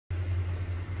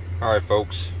Alright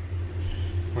folks,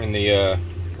 we're in the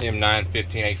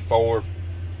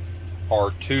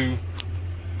M915A4R2.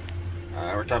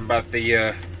 We're talking about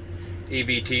the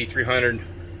EVT 300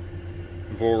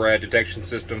 Vorad detection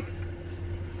system.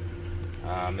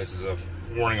 This is a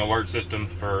warning alert system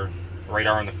for the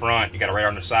radar on the front. You got a radar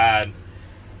on the side.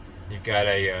 You've got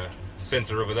a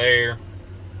sensor over there.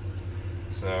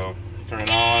 So turn it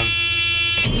on.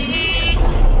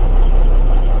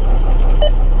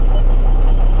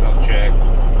 Check.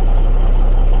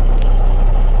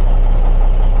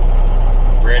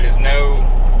 Red is no.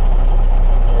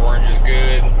 Orange is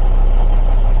good.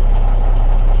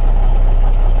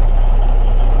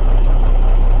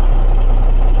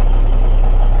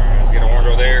 Alright, let's get orange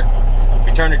over there. If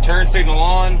you turn the turn signal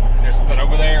on, there's something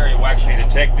over there, it will actually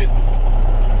detect it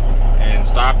and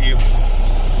stop you.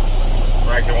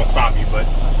 Or actually, it won't stop you, but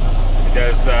it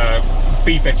does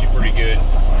beep at you pretty good.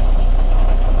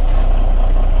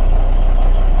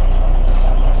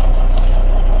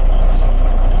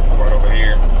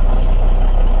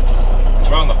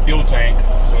 On the fuel tank,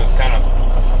 so it's kind of,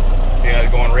 see how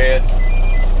it's going red?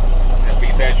 That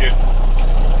beeps at you.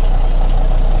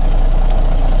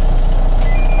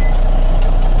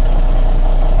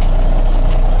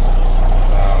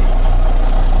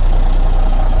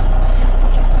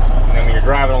 And then when you're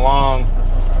driving along,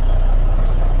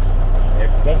 it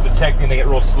won't detect anything at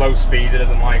real slow speeds. It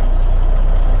doesn't like,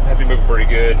 that'd be moving pretty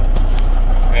good.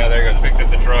 Yeah, there goes, picked up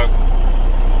the truck.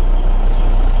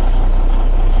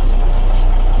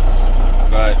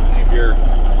 But if you're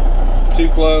too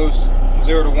close,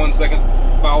 0 to 1 second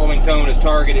following tone is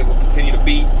target, it will continue to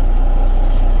beep.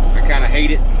 I kind of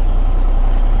hate it.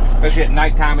 Especially at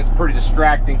nighttime, it's pretty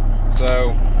distracting.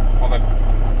 So, all that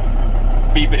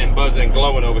beeping and buzzing and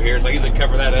glowing over here, so I usually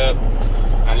cover that up.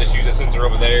 I just use a sensor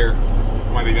over there.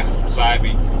 Might be beside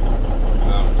me.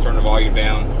 Just turn the volume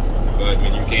down. But I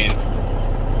mean, you can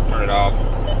turn it off.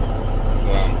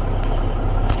 So,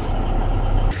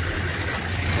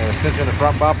 a sensor in the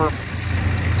front bumper.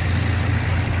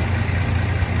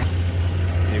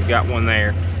 You've got one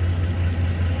there.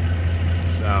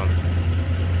 So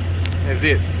that's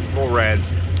it. Vorad.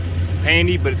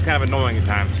 Handy, but it's kind of annoying at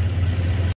times.